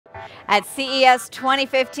At CES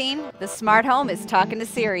 2015, the smart home is talking to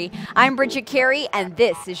Siri. I'm Bridget Carey, and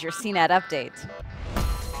this is your CNET update.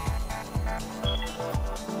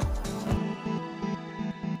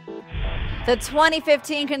 The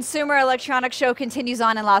 2015 Consumer Electronics Show continues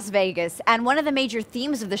on in Las Vegas, and one of the major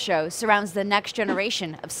themes of the show surrounds the next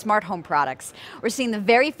generation of smart home products. We're seeing the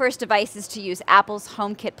very first devices to use Apple's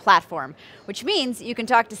HomeKit platform, which means you can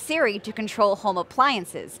talk to Siri to control home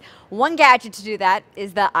appliances. One gadget to do that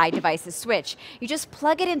is the iDevices switch. You just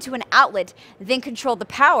plug it into an outlet, then control the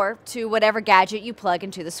power to whatever gadget you plug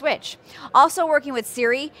into the switch. Also working with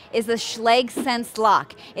Siri is the Schlage Sense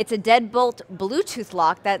lock. It's a deadbolt Bluetooth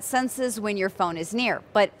lock that senses when your phone is near,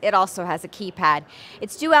 but it also has a keypad.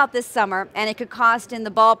 It's due out this summer, and it could cost in the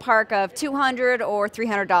ballpark of $200 or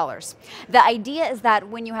 $300. The idea is that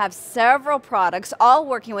when you have several products all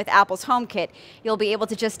working with Apple's HomeKit, you'll be able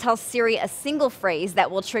to just tell Siri a single phrase that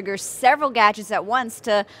will trigger several gadgets at once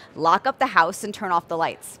to lock up the house and turn off the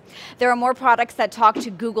lights. There are more products that talk to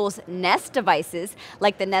Google's Nest devices,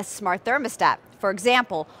 like the Nest Smart Thermostat. For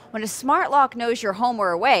example, when a smart lock knows you're home or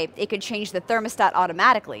away, it could change the thermostat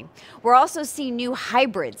automatically. We're also seeing new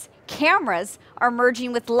hybrids. Cameras are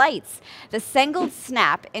merging with lights. The Sengled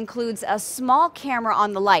Snap includes a small camera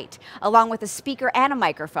on the light, along with a speaker and a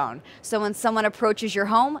microphone. So when someone approaches your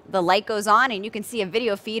home, the light goes on and you can see a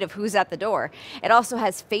video feed of who's at the door. It also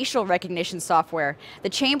has facial recognition software. The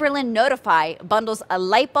Chamberlain Notify bundles a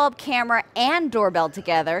light bulb, camera, and doorbell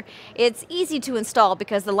together. It's easy to install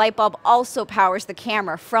because the light bulb also powers the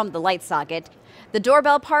camera from the light socket. The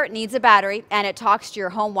doorbell part needs a battery, and it talks to your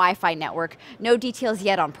home Wi-Fi network. No details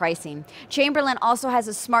yet on pricing. Chamberlain also has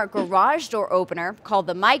a smart garage door opener called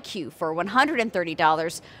the MyQ for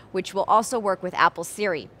 $130, which will also work with Apple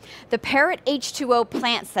Siri. The Parrot H2O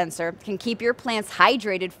plant sensor can keep your plants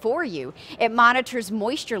hydrated for you. It monitors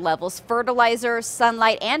moisture levels, fertilizer,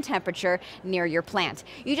 sunlight, and temperature near your plant.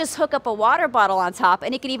 You just hook up a water bottle on top,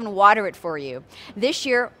 and it can even water it for you. This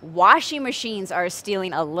year, washing machines are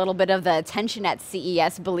stealing a little bit of the attention at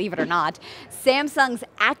CES, believe it or not. Samsung's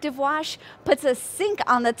Active Wash puts a sink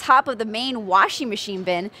on the top of the main washing machine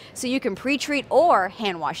bin so you can pre-treat or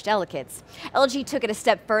hand wash delicates. LG took it a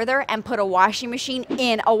step further and put a washing machine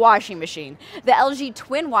in a washing machine. The LG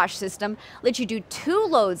Twin Wash system lets you do 2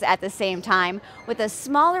 loads at the same time with a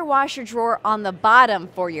smaller washer drawer on the bottom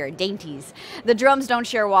for your dainties. The drums don't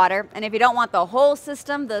share water, and if you don't want the whole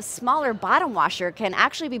system, the smaller bottom washer can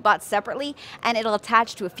actually be bought separately, and it'll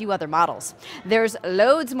attach to a few other models. There's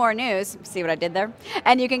loads more news, see what I did there?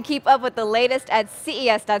 And you can keep up with the latest at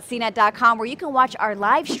ces.cnet.com, where you can watch our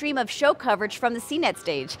live stream of show coverage from the CNET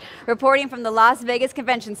stage. Reporting from the Las Vegas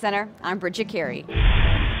Convention Center, I'm Bridget Carey.